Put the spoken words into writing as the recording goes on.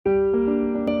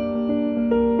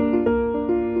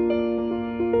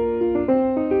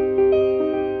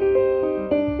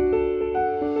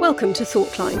Welcome to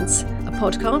Thoughtlines, a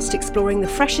podcast exploring the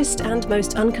freshest and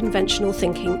most unconventional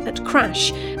thinking at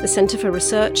CRASH, the Centre for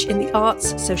Research in the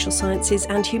Arts, Social Sciences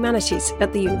and Humanities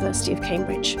at the University of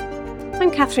Cambridge.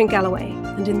 I'm Catherine Galloway,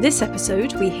 and in this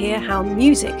episode we hear how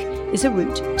music is a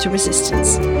route to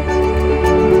resistance.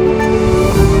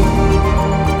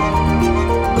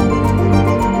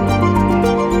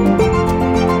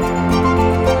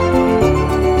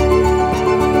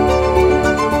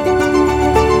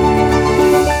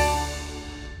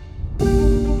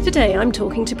 Today I'm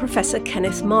talking to Professor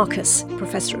Kenneth Marcus,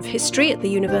 Professor of History at the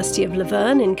University of La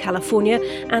Verne in California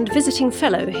and visiting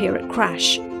fellow here at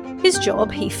CRASH. His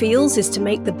job, he feels, is to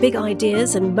make the big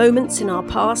ideas and moments in our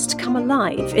past come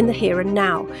alive in the here and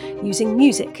now, using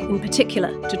music in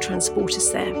particular to transport us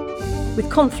there.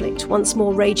 With conflict once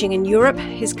more raging in Europe,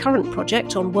 his current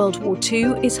project on World War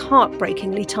II is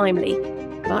heartbreakingly timely.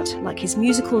 But, like his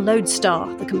musical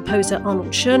lodestar, the composer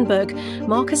Arnold Schoenberg,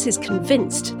 Marcus is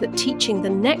convinced that teaching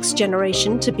the next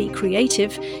generation to be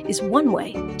creative is one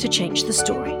way to change the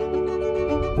story.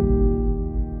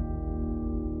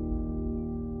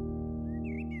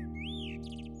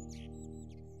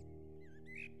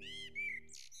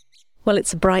 Well,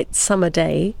 it's a bright summer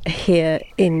day here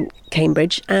in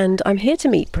Cambridge, and I'm here to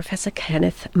meet Professor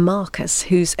Kenneth Marcus,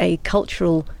 who's a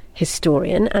cultural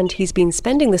historian, and he's been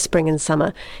spending the spring and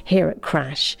summer here at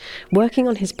CRASH working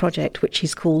on his project, which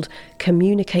he's called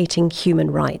Communicating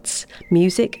Human Rights,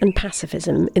 Music and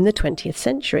Pacifism in the 20th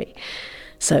Century.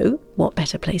 So, what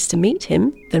better place to meet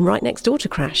him than right next door to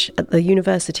CRASH at the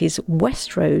university's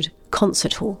West Road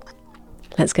Concert Hall.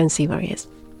 Let's go and see where he is.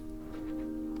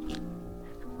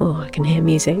 Oh, I can hear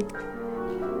music.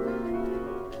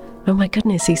 Oh my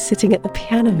goodness, he's sitting at the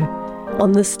piano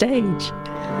on the stage.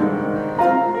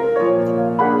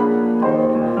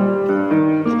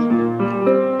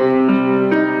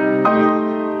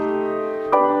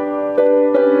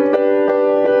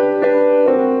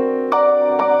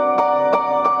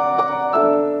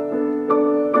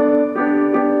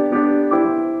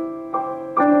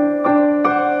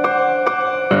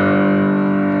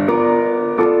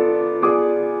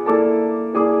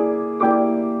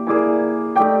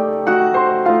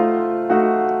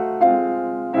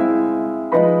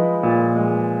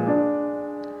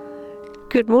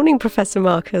 Good morning, Professor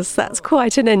Marcus. That's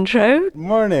quite an intro. Good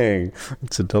morning.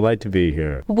 It's a delight to be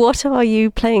here. What are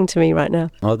you playing to me right now?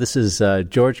 Oh, this is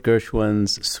George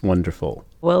Gershwin's Swonderful.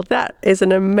 Well, that is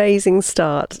an amazing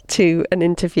start to an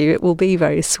interview. It will be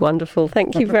very wonderful.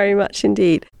 Thank you very much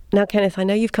indeed. Now, Kenneth, I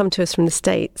know you've come to us from the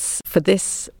States for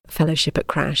this fellowship at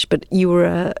CRASH, but you were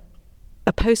a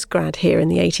postgrad here in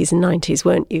the 80s and 90s,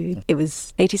 weren't you? It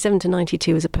was 87 to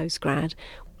 92 as a postgrad.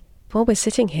 While we're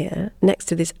sitting here next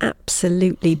to this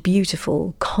absolutely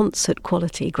beautiful concert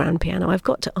quality grand piano, I've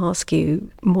got to ask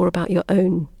you more about your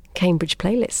own Cambridge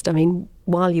playlist. I mean,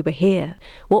 while you were here,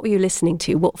 what were you listening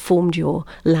to? What formed your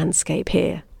landscape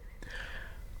here?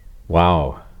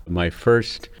 Wow. My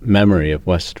first memory of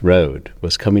West Road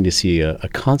was coming to see a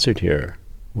concert here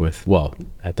with, well,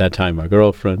 at that time my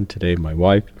girlfriend, today my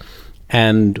wife,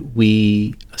 and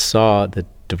we saw the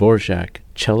Dvorak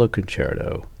Cello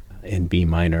Concerto in B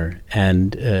minor,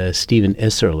 and Stephen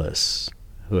Isserlis,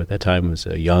 who at that time was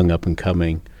a young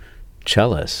up-and-coming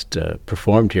cellist,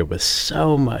 performed here with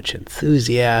so much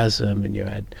enthusiasm, and you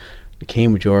had the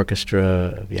Cambridge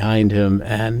Orchestra behind him,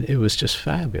 and it was just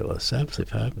fabulous,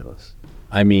 absolutely fabulous.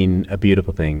 I mean, a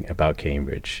beautiful thing about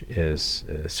Cambridge is,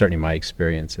 certainly my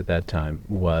experience at that time,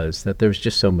 was that there was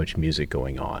just so much music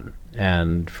going on,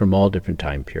 and from all different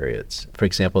time periods. For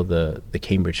example, the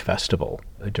Cambridge Festival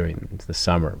during the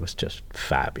summer was just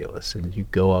fabulous, and you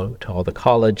go out to all the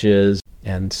colleges,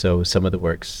 and so some of the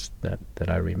works that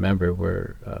I remember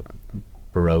were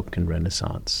Baroque and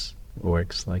Renaissance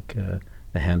works, like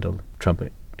the Handel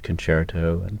Trumpet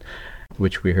Concerto, and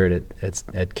which we heard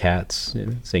at Katz,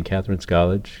 St. Catherine's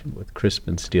College, with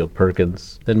Crispin Steele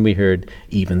Perkins. Then we heard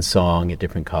Evensong at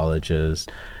different colleges.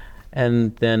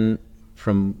 And then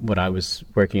from what I was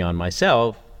working on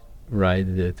myself, right,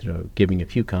 giving a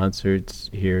few concerts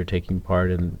here, taking part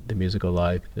in the musical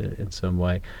life in some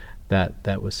way,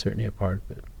 that was certainly a part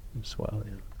of it as well,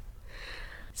 yeah.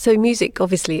 So music,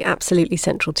 obviously, absolutely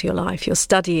central to your life. You're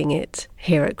studying it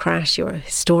here at CRASH. You're a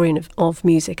historian of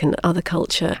music and other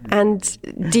culture. And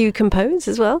do you compose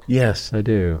as well? Yes, I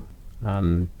do.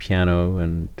 Piano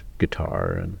and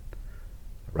guitar, and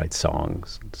write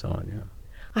songs and so on, yeah.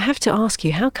 I have to ask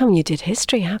you, how come you did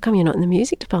history? How come you're not in the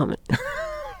music department?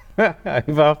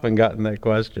 I've often gotten that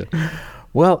question.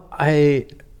 Well, I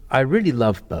really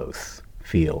love both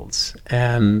fields,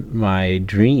 and my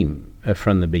dream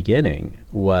from the beginning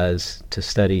was to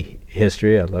study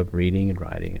history. I love reading and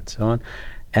writing and so on,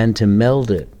 and to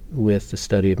meld it with the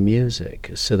study of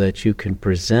music so that you can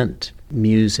present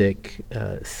music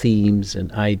themes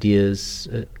and ideas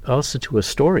also to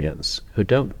historians who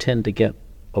don't tend to get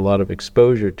a lot of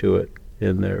exposure to it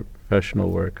in their professional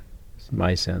work, is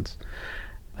my sense.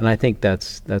 And I think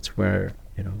that's where,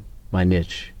 my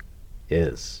niche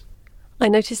is. I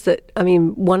noticed that,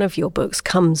 one of your books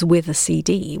comes with a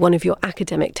CD. One of your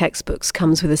academic textbooks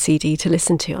comes with a CD to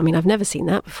listen to. I've never seen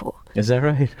that before. Is that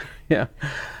right? Yeah.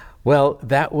 Well,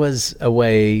 that was a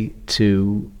way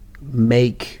to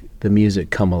make the music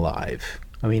come alive.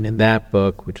 In that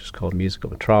book, which is called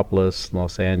Musical Metropolis,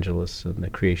 Los Angeles, and the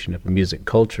Creation of a Music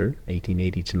Culture,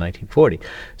 1880 to 1940.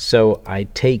 So I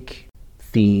take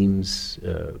themes,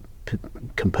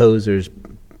 composers,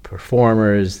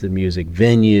 performers, the music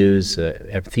venues,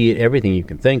 everything you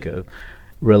can think of,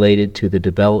 related to the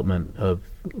development of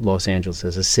Los Angeles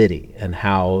as a city and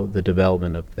how the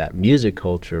development of that music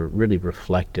culture really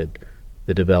reflected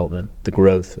the development, the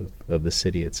growth of the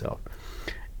city itself.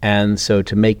 And so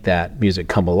to make that music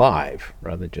come alive,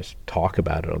 rather than just talk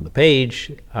about it on the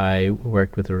page, I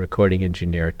worked with a recording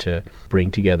engineer to bring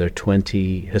together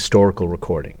 20 historical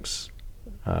recordings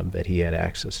that he had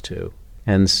access to.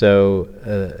 And so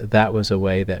that was a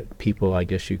way that people, I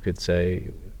guess you could say,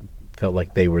 felt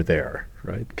like they were there,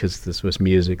 right? Because this was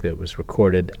music that was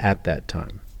recorded at that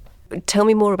time. Tell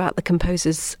me more about the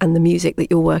composers and the music that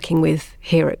you're working with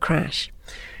here at Crash.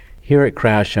 Here at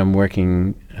Crash, I'm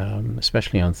working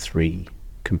especially on 3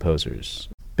 composers.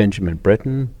 Benjamin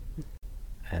Britten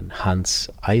and Hans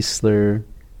Eisler,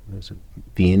 who was a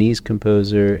Viennese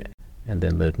composer and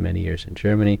then lived many years in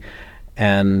Germany,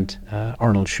 and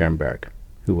Arnold Schoenberg,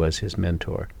 who was his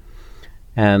mentor.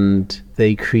 And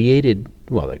they created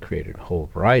a whole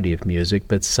variety of music,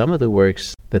 but some of the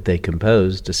works that they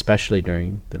composed, especially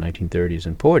during the 1930s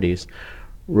and 40s,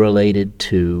 related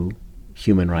to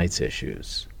human rights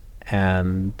issues.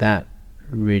 And that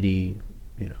really,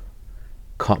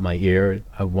 caught my ear.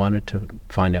 I wanted to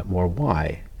find out more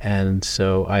why. And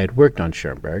so I had worked on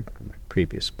Schoenberg. My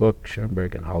previous book,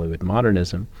 Schoenberg and Hollywood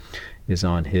Modernism, is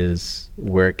on his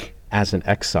work as an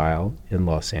exile in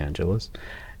Los Angeles.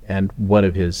 And one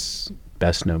of his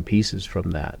best-known pieces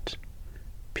from that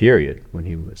period, when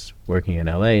he was working in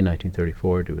L.A.,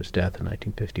 1934 to his death in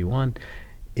 1951,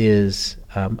 is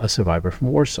A Survivor from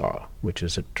Warsaw, which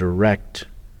is a direct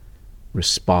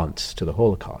response to the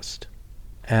Holocaust.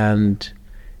 And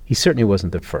he certainly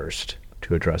wasn't the first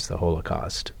to address the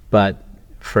Holocaust, but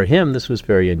for him this was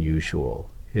very unusual.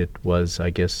 It was, I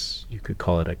guess you could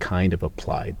call it, a kind of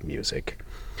applied music,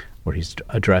 where he's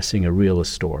addressing a real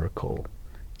historical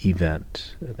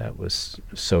event that was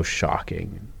so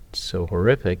shocking, so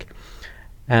horrific.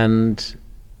 And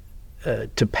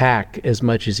to pack as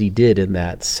much as he did in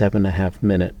that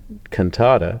 7.5-minute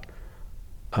cantata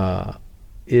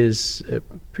is a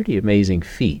pretty amazing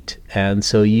feat. And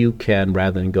so you can,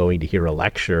 rather than going to hear a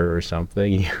lecture or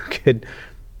something, you could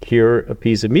hear a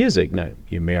piece of music. Now,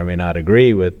 you may or may not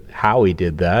agree with how he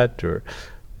did that or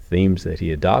themes that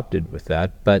he adopted with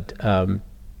that, but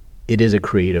it is a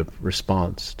creative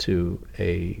response to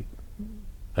a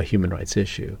human rights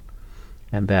issue.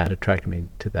 And that attracted me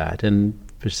to that, and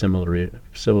for similar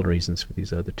reasons for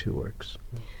these other 2 works.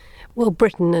 Well,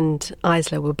 Britten and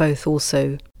Eisler were both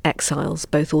also exiles,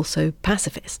 both also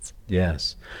pacifists.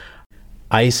 Yes.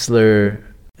 Eisler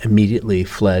immediately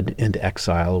fled into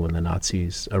exile when the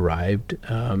Nazis arrived.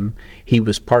 He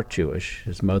was part Jewish.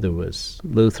 His mother was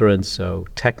Lutheran, so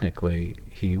technically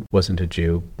he wasn't a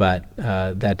Jew, but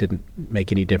that didn't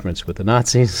make any difference with the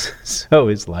Nazis, so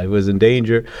his life was in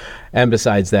danger. And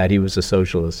besides that, he was a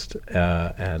socialist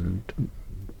and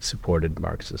supported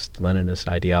Marxist-Leninist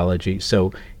ideology.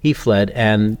 So he fled,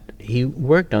 and he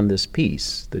worked on this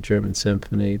piece, the German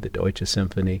Symphony, the Deutsche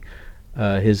Symphony,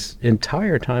 his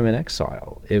entire time in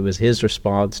exile. It was his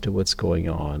response to what's going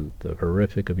on, the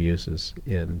horrific abuses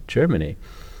in Germany.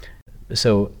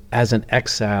 So as an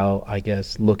exile, I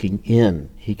guess, looking in,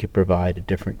 he could provide a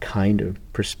different kind of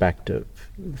perspective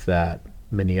that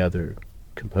many other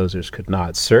composers could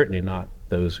not, certainly not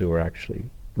those who were actually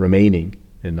remaining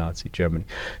in Nazi Germany.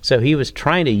 So he was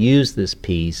trying to use this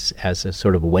piece as a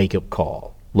sort of wake-up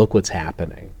call. Look what's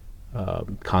happening.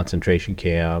 Concentration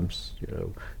camps,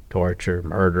 torture,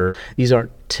 murder. These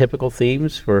aren't typical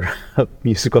themes for a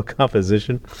musical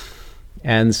composition.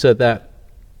 And so that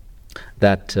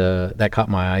caught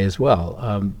my eye as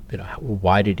well.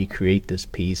 Why did he create this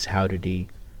piece? How did he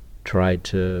try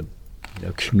to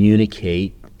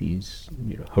communicate these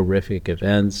horrific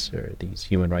events or these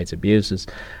human rights abuses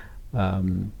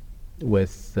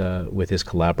with his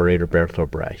collaborator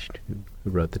Bertolt Brecht, who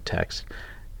wrote the text,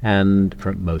 and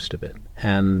for most of it,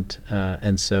 and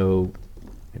so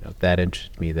that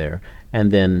interested me there.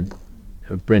 And then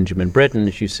Benjamin Britten,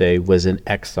 as you say, was in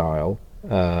exile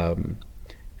in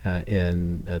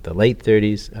the late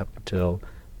 30s up until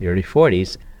the early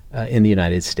 40s in the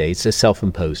United States, a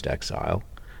self-imposed exile.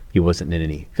 He wasn't in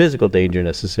any physical danger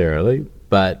necessarily,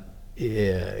 but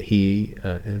he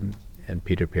and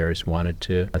Peter Pears wanted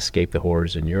to escape the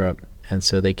horrors in Europe, and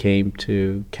so they came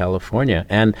to California.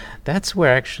 And that's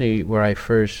where I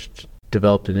first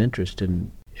developed an interest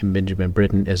in Benjamin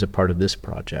Britten as a part of this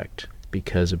project,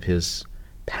 because of his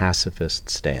pacifist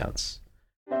stance.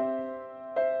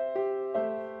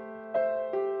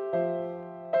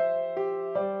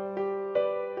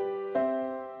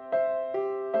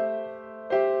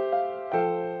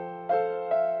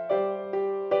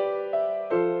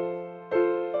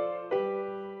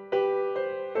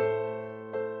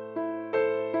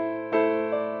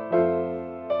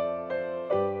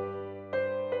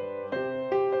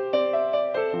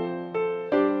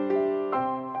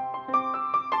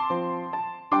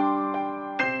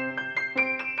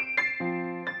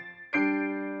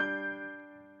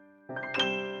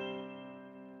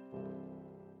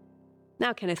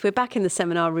 Now, Kenneth, we're back in the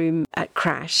seminar room at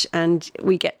Crash, and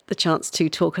we get the chance to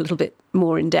talk a little bit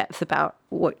more in depth about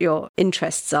what your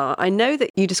interests are. I know that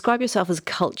you describe yourself as a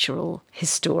cultural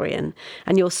historian,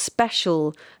 and your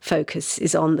special focus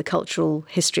is on the cultural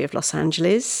history of Los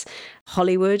Angeles,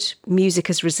 Hollywood, music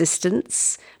as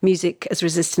resistance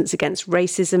against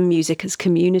racism, music as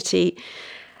community.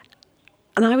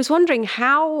 And I was wondering,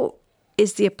 how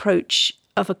is the approach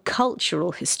of a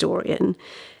cultural historian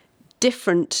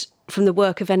different from the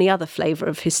work of any other flavour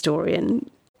of historian?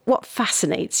 What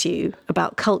fascinates you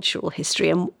about cultural history,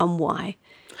 and why?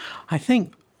 I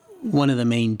think one of the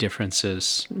main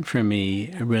differences for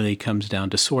me really comes down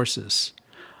to sources.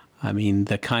 I mean,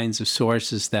 the kinds of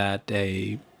sources that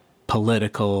a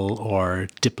political or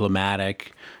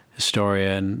diplomatic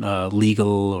historian,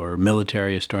 legal or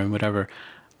military historian, whatever,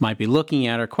 might be looking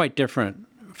at are quite different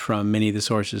from many of the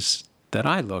sources that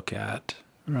I look at,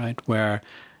 right? Where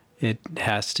it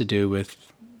has to do with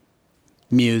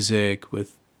music,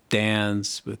 with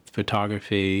dance, with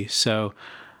photography. So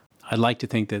I'd like to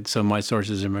think that some of my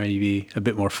sources are maybe a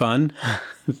bit more fun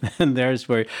than theirs,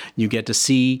 where you get to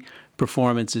see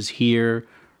performances, hear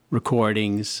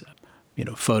recordings,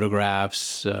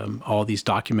 photographs, all these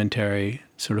documentary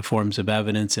sort of forms of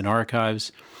evidence in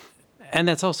archives. And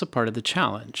that's also part of the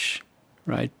challenge,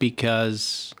 right?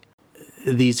 Because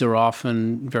these are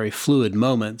often very fluid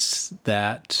moments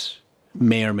that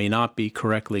may or may not be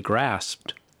correctly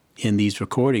grasped in these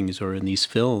recordings or in these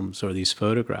films or these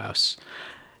photographs.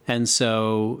 And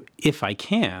so if I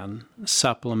can,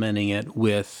 supplementing it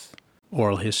with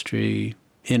oral history,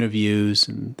 interviews,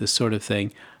 and this sort of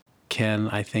thing can,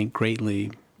 I think,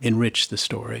 greatly enrich the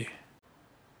story.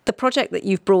 The project that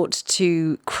you've brought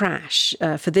to Crash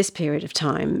for this period of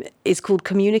time is called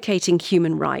Communicating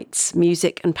Human Rights,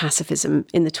 Music and Pacifism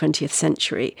in the 20th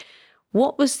Century.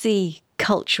 What was the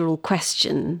cultural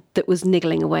question that was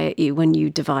niggling away at you when you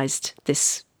devised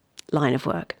this line of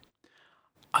work?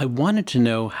 I wanted to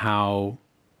know how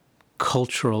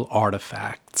cultural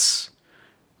artifacts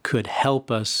could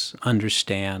help us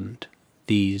understand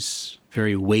these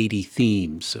very weighty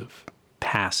themes of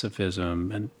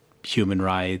pacifism and human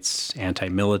rights,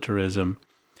 anti-militarism.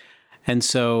 And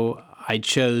so I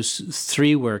chose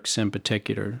 3 works in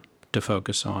particular to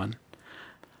focus on.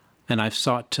 And I've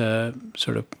sought to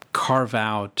sort of carve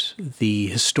out the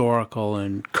historical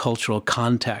and cultural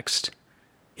context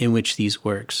in which these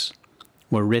works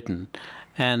were written.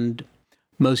 And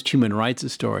most human rights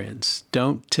historians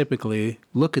don't typically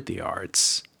look at the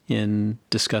arts in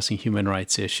discussing human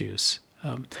rights issues.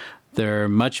 They're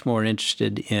much more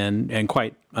interested in, and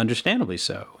quite understandably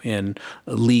so, in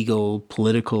legal,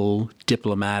 political,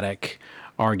 diplomatic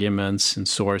arguments and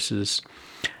sources.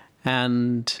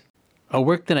 And a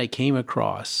work that I came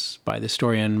across by the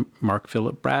historian Mark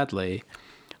Philip Bradley,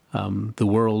 The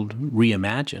World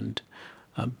Reimagined,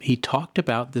 he talked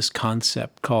about this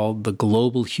concept called the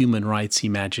global human rights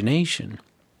imagination.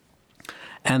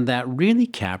 And that really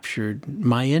captured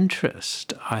my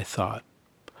interest. I thought,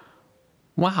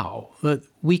 wow,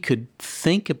 we could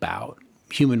think about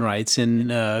human rights in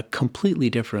a completely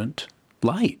different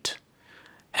light.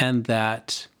 And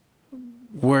that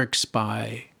works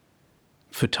by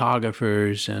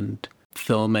photographers and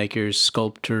filmmakers,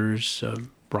 sculptors,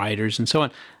 writers, and so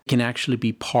on can actually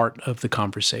be part of the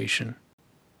conversation,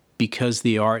 because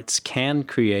the arts can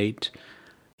create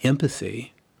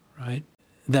empathy, right?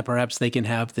 That perhaps they can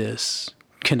have this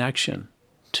connection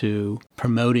to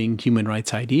promoting human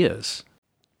rights ideas.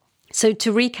 So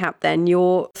to recap then,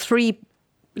 your three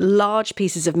large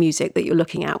pieces of music that you're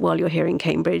looking at while you're here in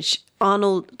Cambridge: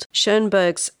 Arnold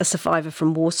Schoenberg's A Survivor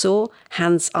from Warsaw,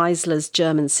 Hans Eisler's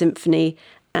German Symphony,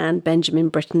 and Benjamin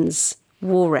Britten's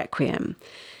War Requiem.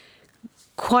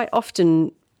 Quite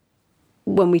often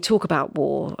when we talk about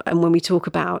war and when we talk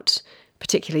about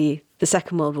particularly the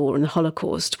Second World War and the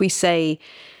Holocaust, we say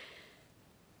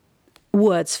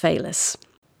words fail us.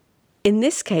 In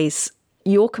this case,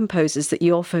 your composers that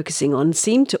you're focusing on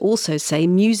seem to also say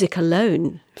music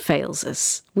alone fails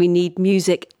us. We need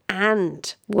music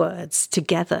and words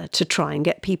together to try and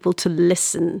get people to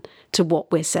listen to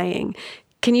what we're saying.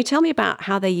 Can you tell me about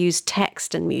how they use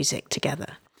text and music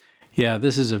together? Yeah,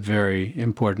 this is a very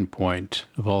important point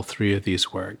of all three of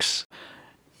these works.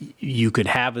 You could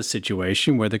have a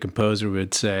situation where the composer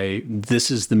would say, this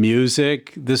is the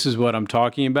music, this is what I'm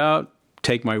talking about,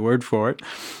 take my word for it.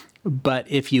 But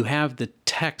if you have the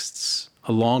texts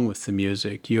along with the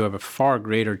music, you have a far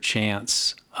greater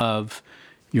chance of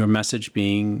your message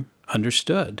being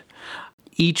understood.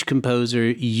 Each composer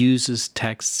uses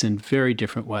texts in very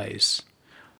different ways.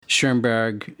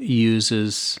 Schoenberg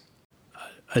uses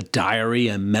a diary,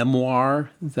 a memoir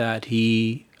that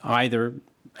he either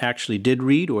actually did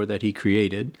read or that he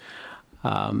created.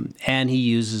 And he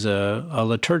uses a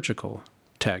liturgical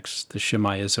text, the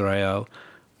Shema Israel,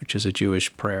 which is a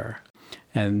Jewish prayer.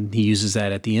 And he uses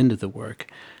that at the end of the work.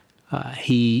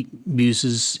 He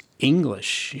uses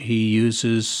English. He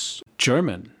uses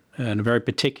German, and a very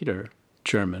particular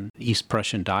German, East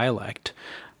Prussian dialect.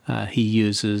 He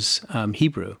uses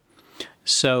Hebrew.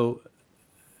 So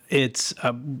it's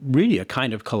really a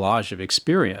kind of collage of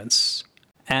experience.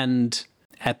 And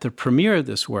at the premiere of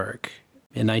this work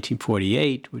in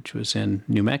 1948, which was in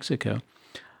New Mexico,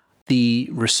 the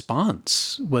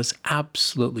response was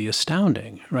absolutely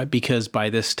astounding, right? Because by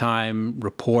this time,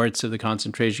 reports of the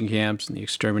concentration camps and the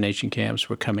extermination camps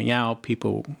were coming out.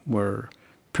 People were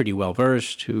pretty well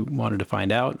versed who wanted to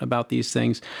find out about these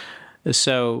things.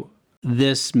 So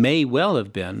this may well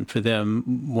have been, for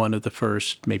them, one of the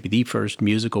first, maybe the first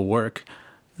musical work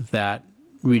that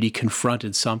really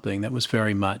confronted something that was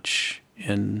very much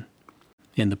in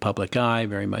the public eye,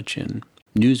 very much in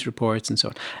news reports and so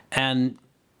on. And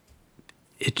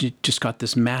it just got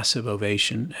this massive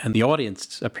ovation, and the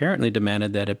audience apparently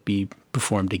demanded that it be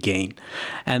performed again.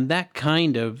 And that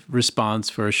kind of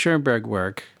response for a Schoenberg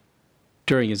work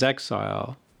during his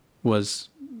exile was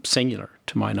singular,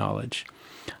 to my knowledge.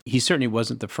 He certainly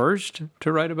wasn't the first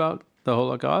to write about the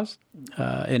Holocaust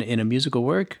in a musical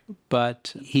work,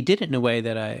 but he did it in a way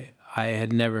that I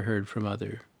had never heard from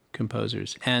other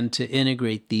composers. And to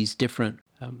integrate these different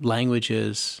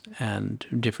languages and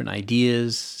different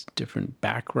ideas, different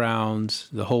backgrounds,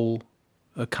 the whole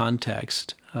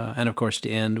context, and of course to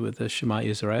end with the Shema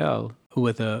Israel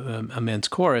with a men's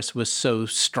chorus was so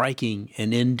striking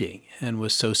an ending and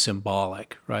was so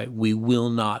symbolic, right? We will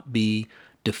not be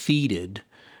defeated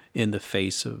in the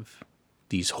face of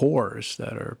these horrors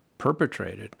that are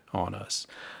perpetrated on us.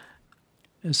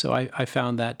 And so I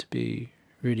found that to be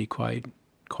really quite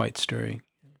stirring.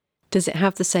 Does it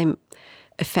have the same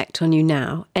effect on you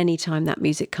now? Anytime that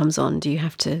music comes on, do you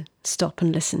have to stop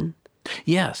and listen?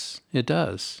 Yes, it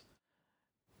does.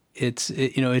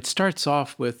 It starts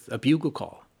off with a bugle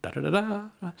call,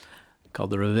 da-da-da-da, called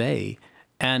the Reveille,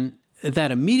 and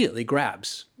that immediately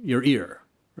grabs your ear,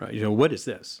 right? What is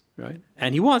this, right?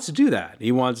 And he wants to do that.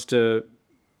 He wants to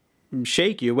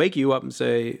shake you, wake you up and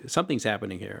say, something's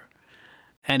happening here.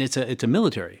 And it's a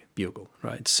military bugle,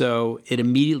 right? So it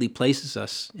immediately places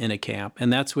us in a camp,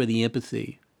 and that's where the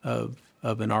empathy of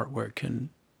an artwork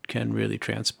can really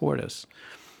transport us.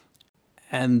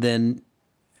 And then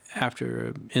after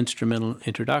an instrumental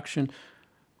introduction,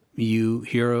 you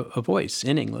hear a voice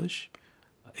in English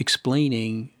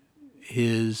explaining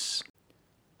his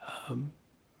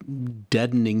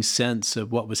deadening sense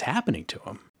of what was happening to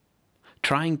him,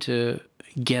 trying to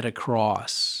get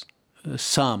across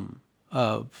some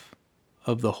of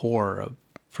the horror of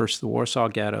first the Warsaw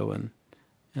Ghetto and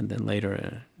then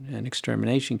later an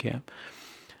extermination camp.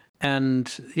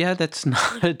 And yeah, that's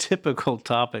not a typical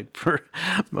topic for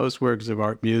most works of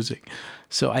art music.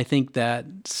 So I think that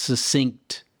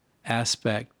succinct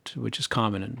aspect, which is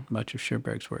common in much of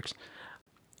Schoenberg's works,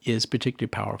 is particularly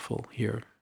powerful here.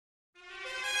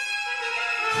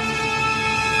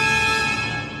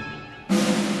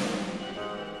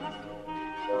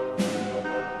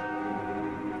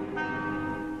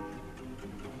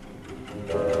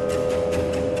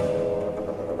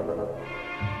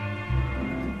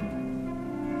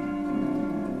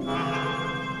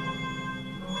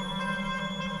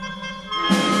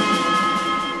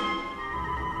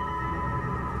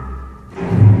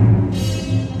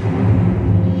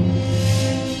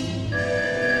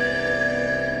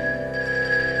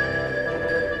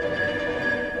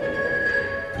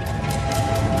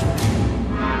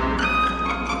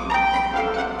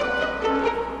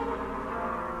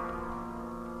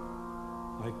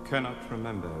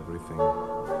 remember everything.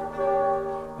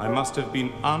 I must have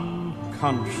been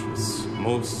unconscious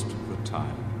most of the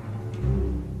time.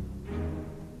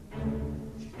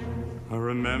 I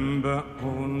remember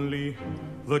only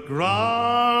the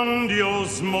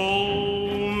grandiose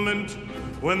moment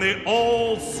when they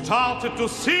all started to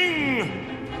sing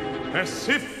as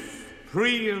if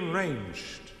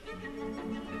prearranged.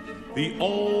 The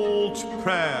old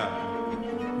prayer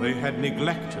they had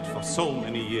neglected for so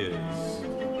many years.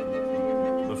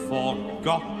 The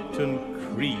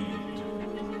forgotten creed.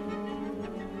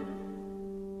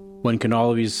 One can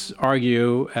always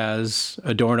argue, as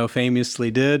Adorno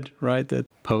famously did, right, that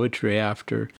poetry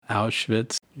after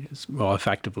Auschwitz is, well,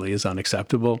 effectively is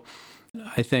unacceptable.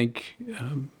 I think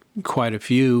quite a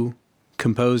few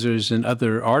composers and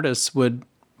other artists would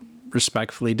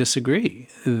respectfully disagree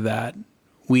that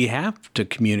we have to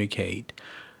communicate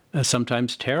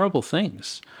sometimes terrible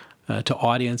things to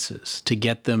audiences to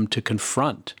get them to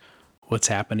confront what's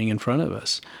happening in front of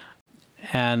us.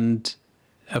 And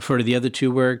for the other two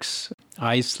works,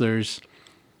 Eisler's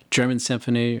German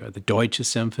Symphony or the Deutsche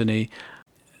Symphony,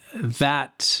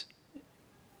 that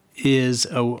is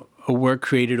a work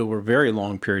created over a very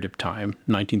long period of time,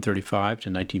 1935 to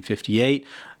 1958.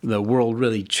 The world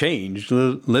really changed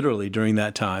literally during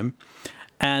that time.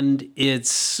 And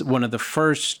it's one of the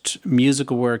first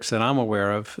musical works that I'm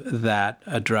aware of that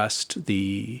addressed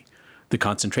the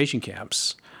concentration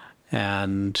camps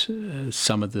and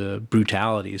some of the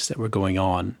brutalities that were going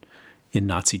on in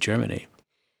Nazi Germany.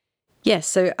 Yes,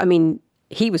 so, I mean,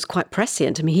 he was quite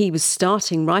prescient. I mean, he was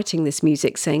starting writing this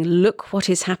music saying, look what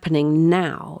is happening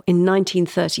now in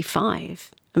 1935.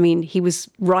 I mean, he was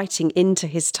writing into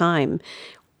his time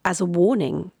as a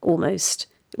warning almost,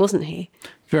 wasn't he?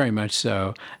 Very much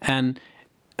so. And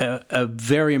a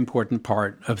very important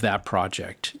part of that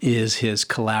project is his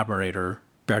collaborator,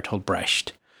 Bertolt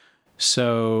Brecht.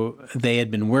 So they had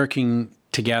been working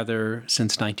together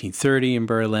since 1930 in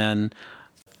Berlin.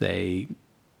 They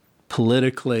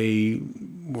politically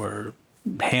were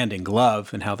hand in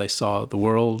glove in how they saw the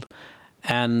world.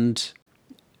 And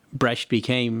Brecht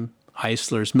became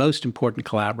Eisler's most important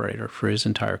collaborator for his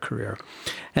entire career.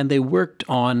 And they worked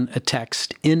on a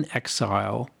text in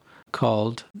exile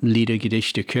called Lieder,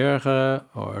 Gedichte, Chöre,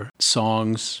 or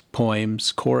Songs,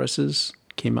 Poems, Choruses.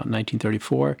 Came out in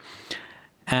 1934.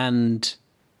 And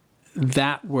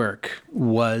that work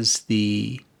was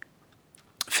the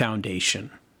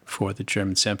foundation for the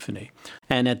German Symphony.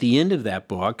 And at the end of that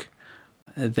book,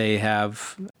 they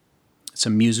have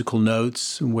some musical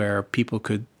notes where people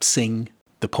could sing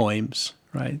the poems,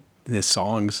 right? The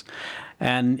songs.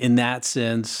 And in that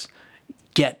sense,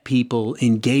 get people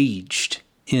engaged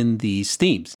in these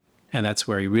themes. And that's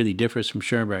where he really differs from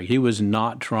Schoenberg. He was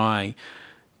not trying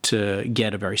to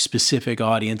get a very specific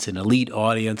audience, an elite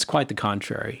audience. Quite the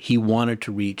contrary. He wanted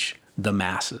to reach the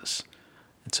masses.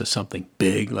 And so something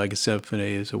big like a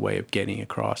symphony is a way of getting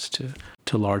across to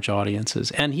large audiences.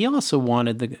 And he also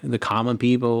wanted the common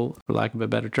people, for lack of a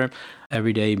better term,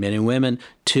 everyday men and women,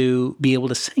 to be able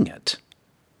to sing it,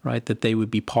 right? That they would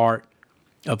be part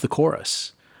of the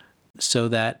chorus so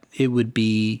that it would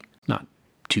be not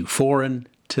too foreign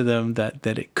to them, that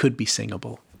it could be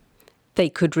singable. They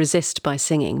could resist by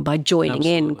singing, by joining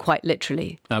Absolutely. in, quite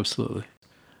literally. Absolutely.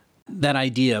 That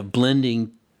idea of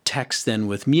blending text then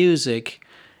with music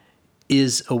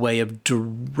is a way of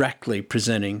directly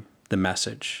presenting the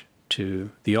message to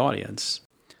the audience.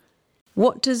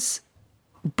 What does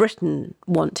Britten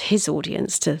want his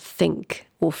audience to think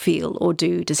or feel or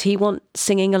do? Does he want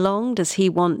singing along? Does he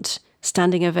want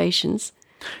standing ovations?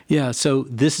 Yeah, so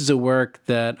this is a work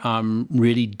that I'm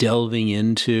really delving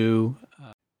into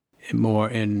in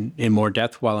more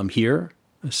depth while I'm here.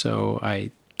 So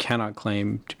I cannot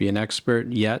claim to be an expert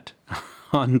yet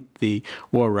on the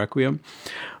War Requiem.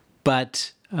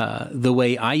 But the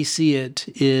way I see it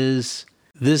is,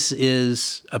 this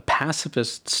is a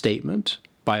pacifist statement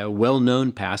by a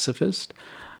well-known pacifist.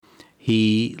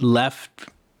 He left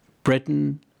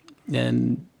Britain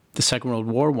in the Second World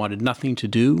War, wanted nothing to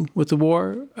do with the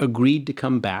war, agreed to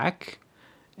come back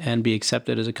and be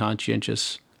accepted as a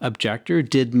conscientious objector,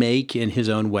 did make, in his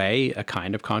own way, a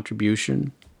kind of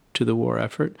contribution to the war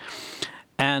effort.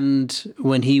 And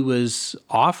when he was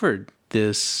offered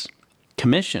this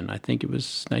commission, I think it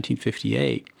was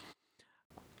 1958,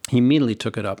 he immediately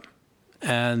took it up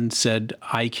and said,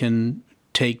 I can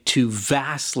take two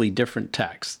vastly different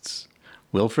texts,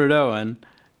 Wilfred Owen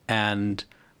and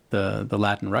the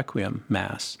Latin Requiem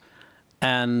Mass,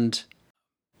 and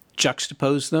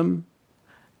juxtapose them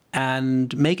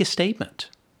and make a statement,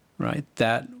 right?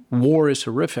 That war is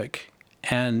horrific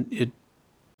and it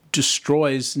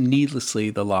destroys needlessly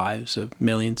the lives of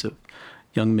millions of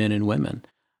young men and women.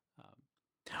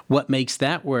 What makes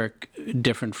that work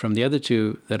different from the other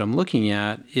two that I'm looking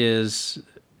at is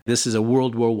this is a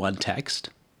World War I text,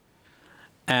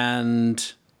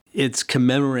 and it's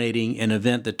commemorating an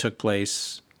event that took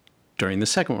place during the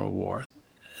Second World War.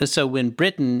 So when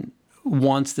Britten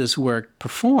wants this work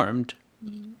performed,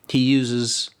 he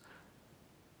uses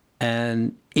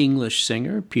an English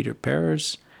singer, Peter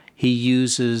Pears. He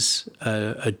uses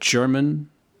a German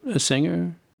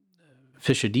singer,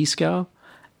 Fischer Dieskau,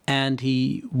 and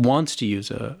he wants to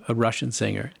use a Russian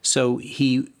singer. So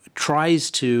he tries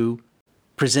to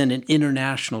present an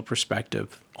international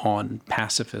perspective on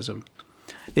pacifism.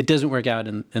 It doesn't work out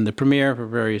in the premiere for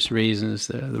various reasons.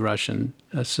 The Russian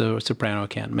soprano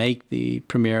can't make the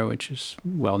premiere, which is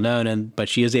well known, but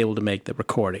she is able to make the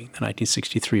recording, the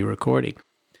 1963 recording.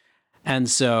 And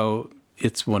so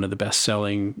it's one of the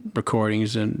best-selling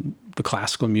recordings in the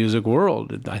classical music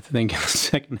world, I think, in the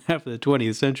second half of the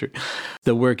 20th century.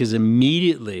 The work is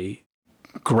immediately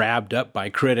grabbed up by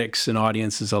critics and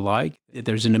audiences alike.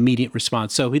 There's an immediate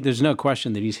response. So there's no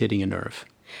question that he's hitting a nerve.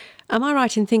 Am I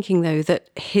right in thinking, though,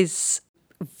 that his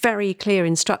very clear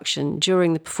instruction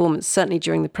during the performance, certainly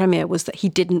during the premiere, was that he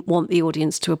didn't want the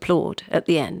audience to applaud at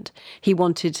the end? He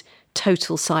wanted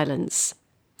total silence.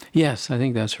 Yes, I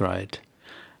think that's right.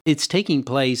 It's taking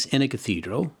place in a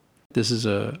cathedral. This is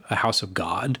a house of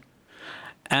God.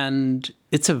 And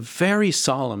it's a very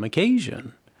solemn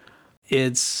occasion.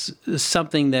 It's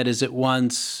something that is at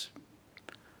once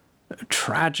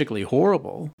tragically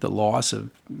horrible, the loss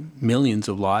of millions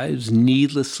of lives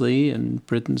needlessly in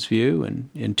Britain's view and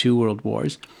in 2 world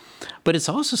wars. But it's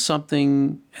also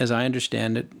something, as I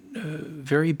understand it,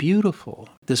 very beautiful,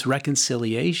 this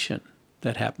reconciliation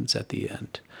that happens at the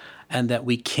end, and that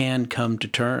we can come to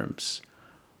terms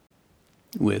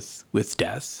with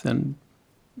death and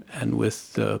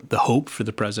with the hope for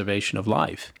the preservation of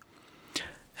life.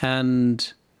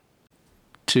 And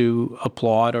to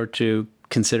applaud or to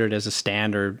consider it as a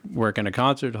standard work in a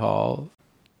concert hall,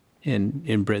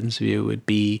 in Britain's view, would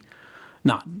be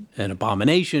not an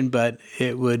abomination, but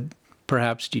it would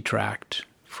perhaps detract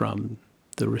from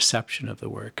the reception of the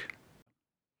work.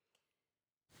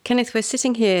 Kenneth, we're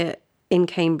sitting here in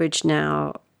Cambridge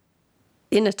now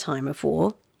in a time of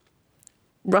war.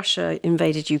 Russia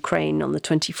invaded Ukraine on the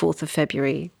 24th of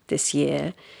February this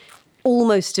year.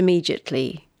 Almost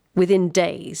immediately, within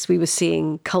days, we were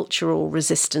seeing cultural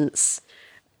resistance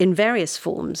in various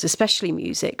forms, especially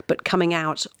music, but coming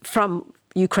out from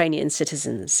Ukrainian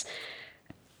citizens.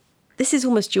 This is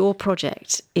almost your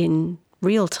project in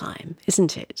real time,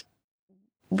 isn't it?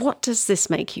 What does this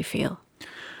make you feel?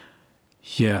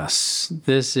 Yes,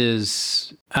 this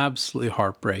is absolutely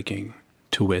heartbreaking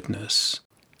to witness.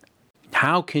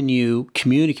 How can you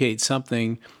communicate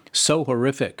something so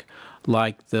horrific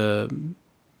like the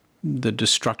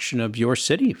destruction of your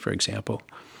city, for example,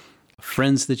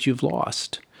 friends that you've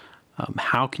lost?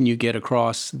 How can you get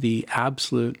across the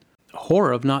absolute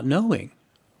horror of not knowing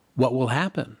what will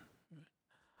happen?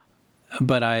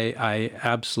 But I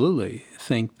absolutely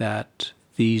think that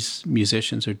these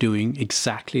musicians are doing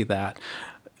exactly that.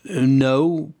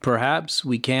 No, perhaps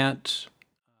we can't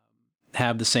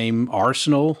have the same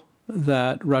arsenal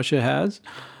that Russia has,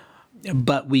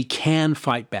 but we can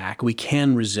fight back. We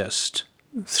can resist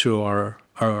through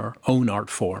our own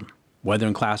art form, whether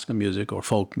in classical music or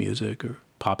folk music or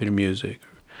popular music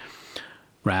or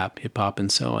rap, hip hop,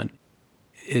 and so on.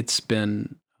 It's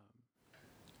been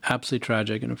absolutely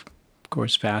tragic and, of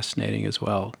course, fascinating as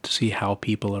well to see how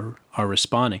people are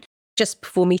responding. Just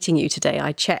before meeting you today,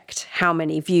 I checked how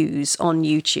many views on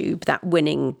YouTube that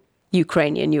winning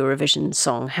Ukrainian Eurovision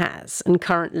song has. And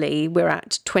currently we're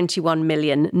at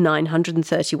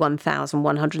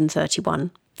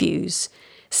 21,931,131 views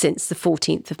since the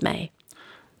 14th of May.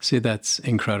 See, that's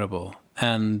incredible.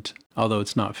 And although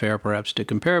it's not fair perhaps to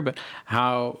compare, but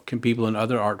how can people in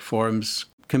other art forms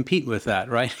compete with that,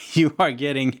 right? You are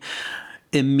getting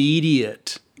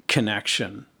immediate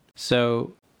connection.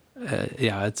 So,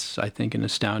 it's, I think, an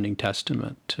astounding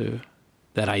testament to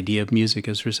that idea of music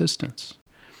as resistance.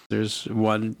 There's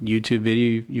one YouTube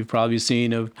video you've probably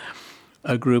seen of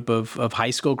a group of high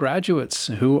school graduates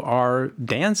who are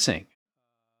dancing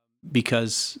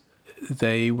because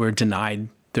they were denied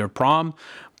their prom,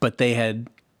 but they had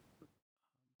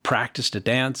practiced a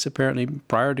dance apparently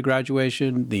prior to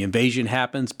graduation. The invasion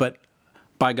happens, but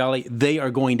by golly, they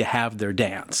are going to have their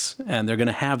dance and they're going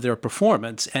to have their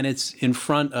performance, and it's in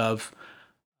front of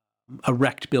a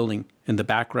wrecked building in the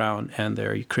background, and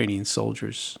there are Ukrainian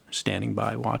soldiers standing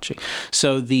by watching.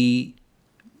 So the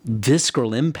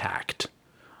visceral impact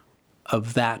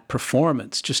of that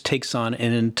performance just takes on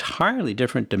an entirely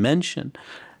different dimension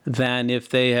than if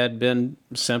they had been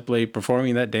simply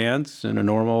performing that dance in a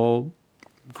normal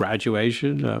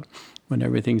graduation when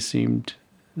everything seemed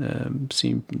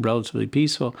relatively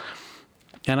peaceful.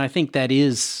 And I think that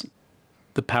is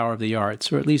the power of the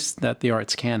arts, or at least that the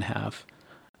arts can have,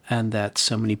 and that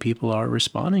so many people are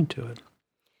responding to it.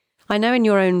 I know in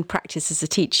your own practice as a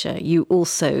teacher, you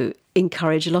also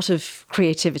encourage a lot of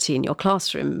creativity in your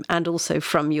classroom and also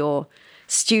from your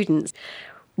students.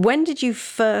 When did you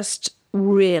first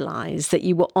realise that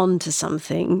you were onto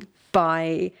something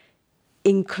by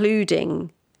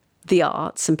including the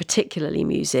arts, and particularly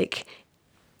music,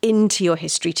 into your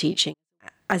history teaching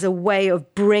as a way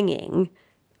of bringing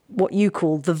what you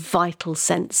call the vital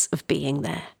sense of being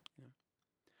there?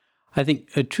 I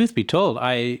think, truth be told,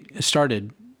 I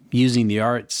started using the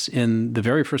arts in the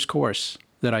very first course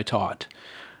that I taught,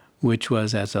 which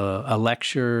was as a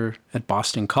lecture at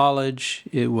Boston College.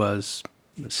 It was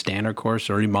a standard course,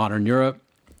 Early Modern Europe,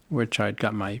 which I'd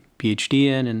got my PhD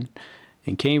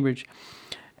in Cambridge.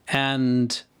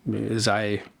 And as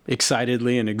I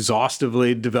excitedly and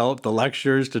exhaustively developed the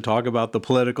lectures to talk about the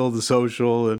political, the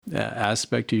social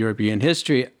aspect of European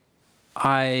history,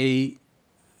 I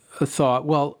thought,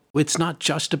 well, it's not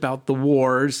just about the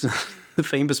wars, the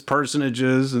famous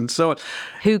personages and so on.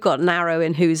 Who got an arrow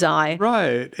in whose eye?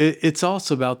 Right. It's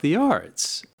also about the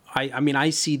arts. I mean, I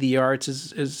see the arts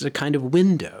as a kind of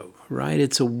window, right?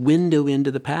 It's a window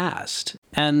into the past.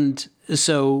 And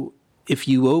so if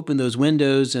you open those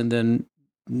windows, and then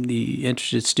the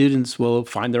interested students will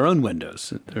find their own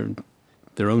windows,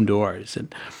 their own doors,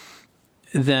 and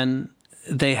then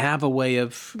they have a way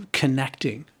of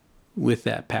connecting with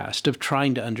that past, of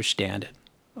trying to understand it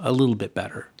a little bit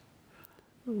better.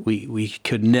 We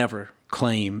could never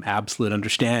claim absolute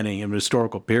understanding of a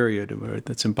historical period.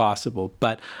 That's impossible.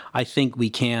 But I think we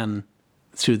can,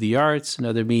 through the arts and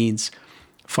other means,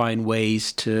 find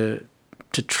ways to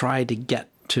try to get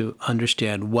to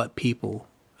understand what people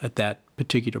at that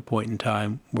particular point in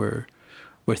time were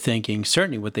thinking,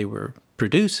 certainly what they were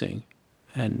producing,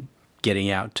 and getting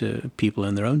out to people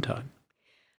in their own time.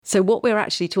 So what we're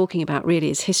actually talking about really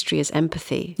is history as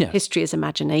empathy, Yes. history as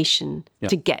imagination,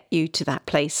 to get you to that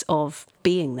place of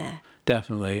being there.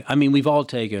 Definitely. I mean, we've all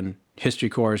taken history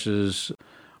courses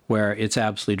where it's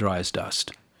absolutely dry as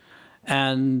dust.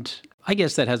 And I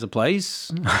guess that has a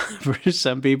place for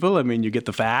some people. I mean, you get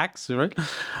the facts, right?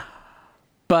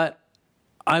 But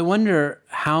I wonder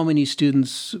how many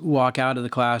students walk out of the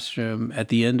classroom at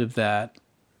the end of that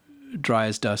dry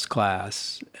as dust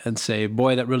class and say,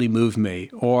 boy, that really moved me.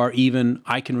 Or even,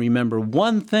 I can remember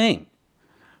one thing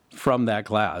from that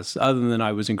class, other than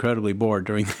I was incredibly bored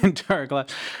during the entire class.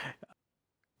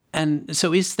 And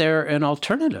so is there an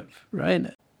alternative, right?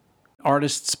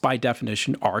 Artists, by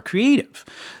definition, are creative.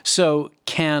 So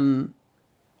can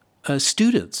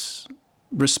students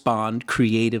respond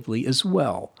creatively as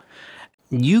well?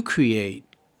 You create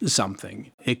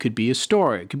something. It could be a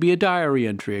story. It could be a diary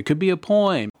entry. It could be a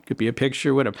poem. It could be a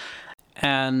picture, whatever.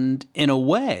 And in a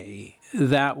way,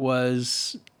 that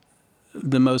was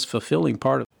the most fulfilling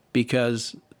part of it,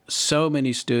 because so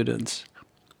many students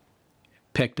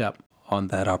picked up on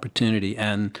that opportunity,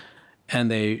 and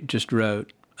they just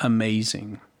wrote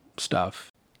amazing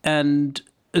stuff. And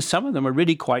some of them are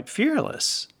really quite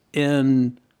fearless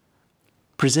in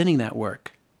presenting that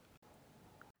work.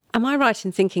 Am I right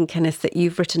in thinking, Kenneth, that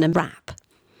you've written a rap?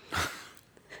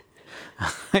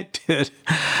 I did.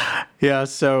 Yeah,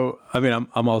 so, I mean,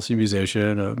 I'm also a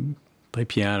musician. I play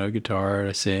piano, guitar,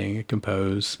 I sing, I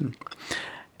compose.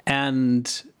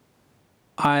 And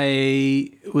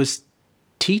I was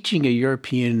teaching a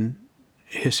European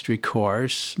history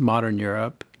course, Modern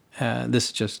Europe. This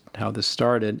is just how this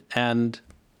started. And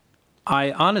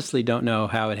I honestly don't know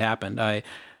how it happened. I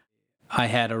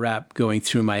had a rap going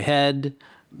through my head.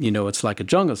 You know, it's like a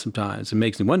jungle sometimes. It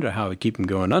makes me wonder how I keep them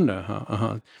going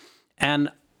under.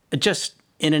 And just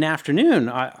in an afternoon,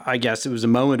 I guess it was a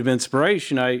moment of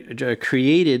inspiration, I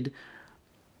created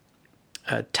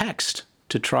a text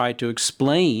to try to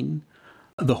explain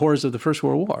the horrors of the First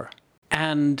World War.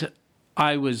 And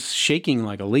I was shaking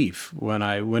like a leaf when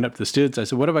I went up to the students. I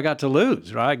said, what have I got to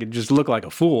lose? Right? I could just look like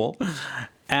a fool.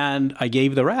 And I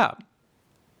gave the rap.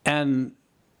 And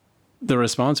the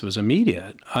response was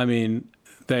immediate. I mean,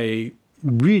 they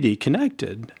really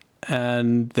connected,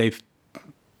 and they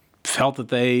felt that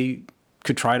they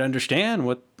could try to understand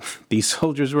what these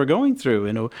soldiers were going through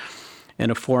in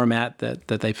a format that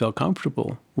they felt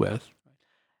comfortable with.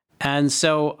 And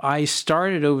so I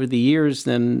started over the years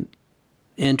then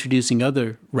introducing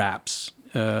other raps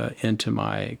into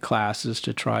my classes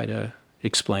to try to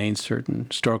explains certain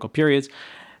historical periods.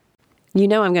 You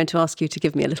know I'm going to ask you to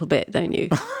give me a little bit, don't you?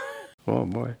 Oh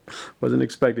boy, wasn't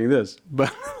expecting this,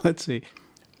 but let's see.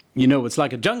 You know, it's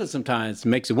like a jungle sometimes. It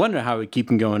makes you wonder how we keep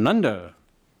them going under.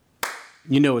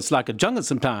 You know, it's like a jungle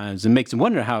sometimes. It makes you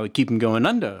wonder how we keep them going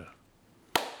under.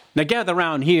 Now gather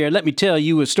round here, let me tell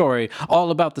you a story all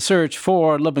about the search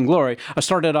for love and glory. I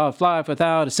started off life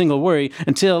without a single worry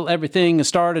until everything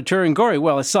started turning gory.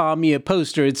 Well, I saw me a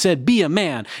poster, it said, be a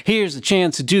man. Here's a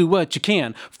chance to do what you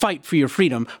can. Fight for your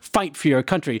freedom, fight for your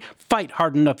country. Fight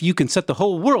hard enough, you can set the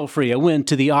whole world free. I went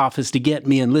to the office to get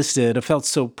me enlisted. I felt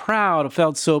so proud, I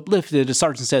felt so uplifted. The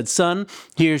sergeant said, son,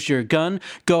 here's your gun.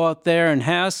 Go out there and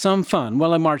have some fun.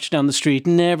 Well, I marched down the street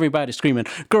and everybody screaming.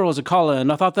 Girls are calling,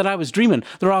 I thought that I was dreaming.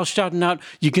 They're all shouting out,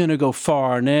 you're gonna go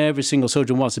far, and every single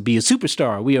soldier wants to be a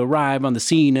superstar. We arrive on the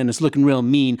scene and it's looking real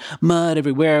mean. Mud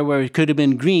everywhere where it could have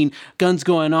been green. Guns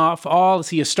going off, all I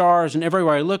see is stars, and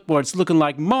everywhere I look, boy, it's looking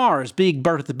like Mars. Big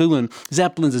Bertha booing,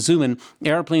 Zeppelins are zooming,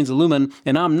 airplanes are looming,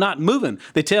 and I'm not moving.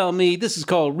 They tell me this is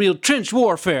called real trench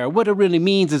warfare. What it really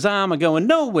means is I'm going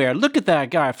nowhere. Look at that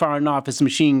guy firing off his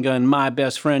machine gun. My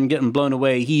best friend getting blown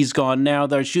away. He's gone now.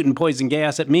 They're shooting poison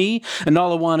gas at me, and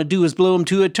all I want to do is blow him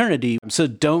to eternity. So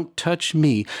don't touch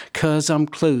me, 'cause I'm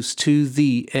close to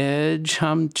the edge.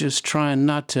 I'm just trying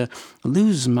not to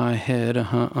lose my head.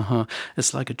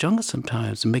 It's like a jungle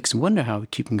sometimes. It makes me wonder how we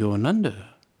keep them going under.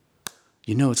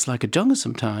 You know, it's like a jungle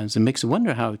sometimes. It makes you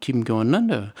wonder how we keep them going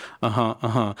under.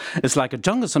 It's like a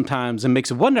jungle sometimes. It makes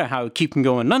you wonder how we keep them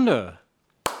going under.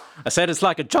 I said it's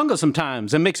like a jungle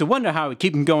sometimes. It makes you wonder how we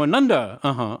keep them going under.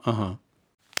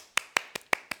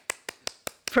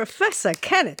 Professor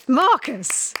Kenneth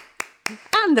Marcus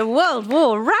and the World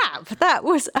War rap. That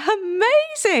was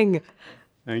amazing.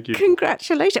 Thank you.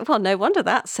 Congratulations. Well, no wonder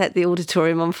that set the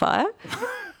auditorium on fire.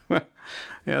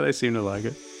 Yeah, they seem to like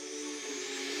it.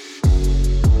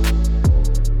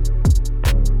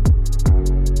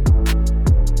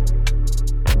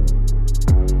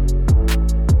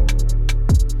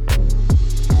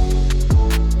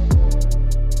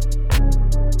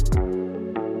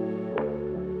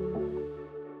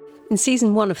 In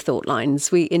season 1 of Thought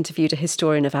Lines, we interviewed a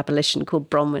historian of abolition called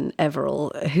Bronwyn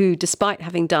Everall, who, despite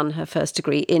having done her first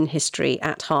degree in history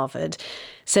at Harvard,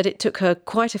 said it took her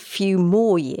quite a few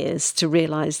more years to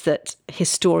realise that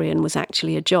historian was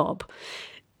actually a job.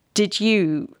 Did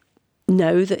you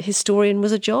know that historian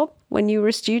was a job when you were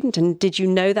a student? And did you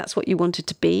know that's what you wanted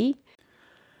to be?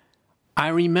 I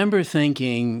remember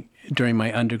thinking during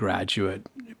my undergraduate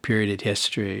period at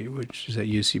history, which was at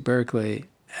UC Berkeley,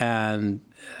 and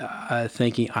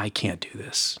thinking, I can't do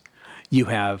this. You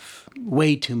have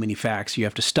way too many facts you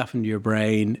have to stuff into your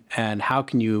brain, and how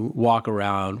can you walk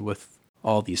around with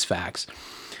all these facts?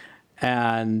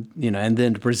 And, and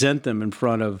then to present them in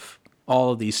front of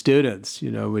all of these students,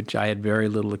 which I had very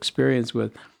little experience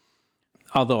with.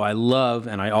 Although I love,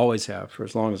 and I always have for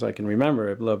as long as I can remember,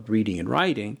 I've loved reading and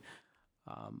writing.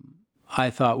 I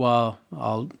thought, well,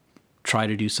 I'll try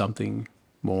to do something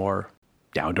more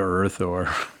down to earth or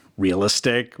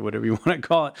realistic, whatever you want to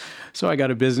call it. So I got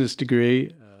a business degree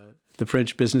at the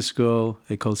French Business School,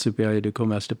 École Supérieure de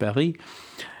Commerce de Paris.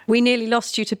 We nearly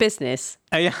lost you to business.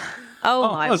 Yeah.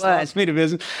 Oh, my word. Lost me to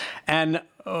business. And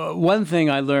one thing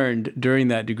I learned during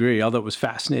that degree, although it was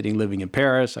fascinating living in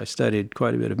Paris, I studied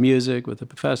quite a bit of music with a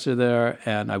professor there,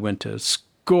 and I went to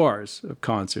scores of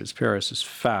concerts. Paris is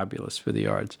fabulous for the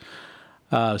arts,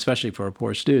 especially for a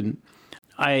poor student.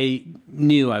 I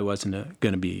knew I wasn't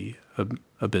going to be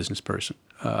a business person.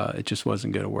 It just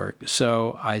wasn't going to work.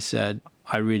 So I said,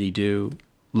 I really do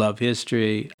love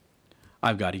history.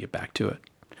 I've got to get back to it.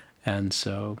 And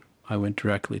so I went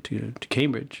directly to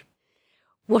Cambridge.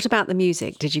 What about the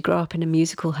music? Did you grow up in a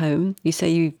musical home? You say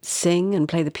you sing and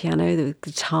play the piano, the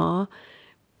guitar.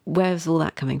 Where's all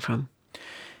that coming from?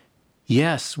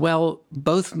 Yes. Well,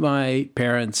 both my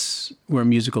parents were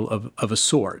musical of a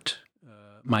sort.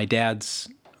 My dad's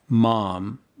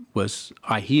mom was,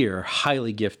 I hear,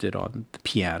 highly gifted on the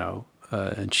piano,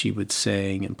 and she would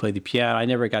sing and play the piano. I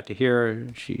never got to hear her.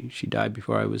 She died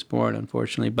before I was born,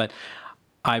 unfortunately. But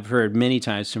I've heard many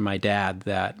times from my dad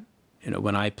that,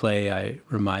 when I play, I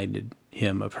reminded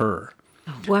him of her.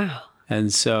 Oh, wow.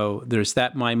 And so there's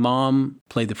that. My mom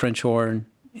played the French horn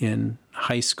in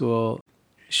high school.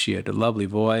 She had a lovely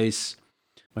voice.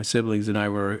 My siblings and I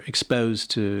were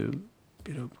exposed to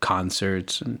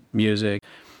concerts and music.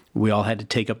 We all had to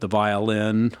take up the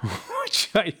violin, which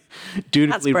I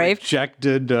dutifully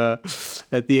rejected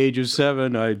at the age of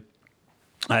 7.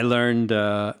 I learned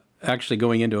actually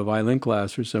going into a violin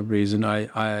class for some reason.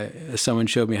 Someone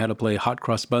showed me how to play Hot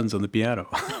Cross Buns on the piano.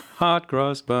 Hot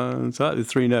Cross Buns,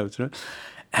 3 notes.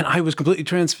 And I was completely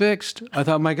transfixed. I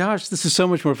thought, my gosh, this is so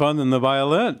much more fun than the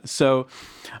violin. So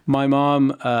my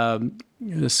mom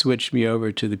switched me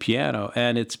over to the piano,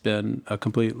 and it's been a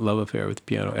complete love affair with the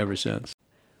piano ever since.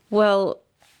 Well,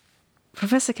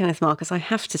 Professor Kenneth Marcus, I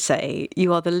have to say,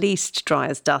 you are the least dry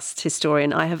as dust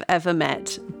historian I have ever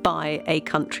met by a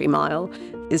country mile.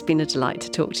 It's been a delight to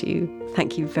talk to you.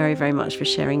 Thank you very, very much for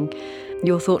sharing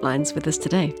your thought lines with us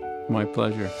today. My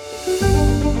pleasure.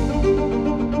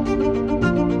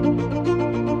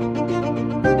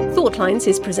 Thoughtlines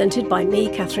is presented by me,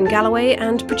 Catherine Galloway,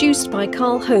 and produced by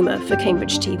Carl Homer for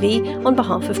Cambridge TV on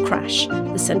behalf of CRASH,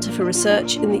 the Centre for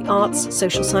Research in the Arts,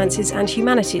 Social Sciences and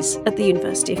Humanities at the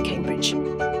University of Cambridge.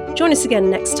 Join us again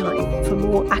next time for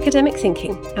more academic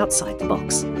thinking outside the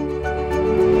box.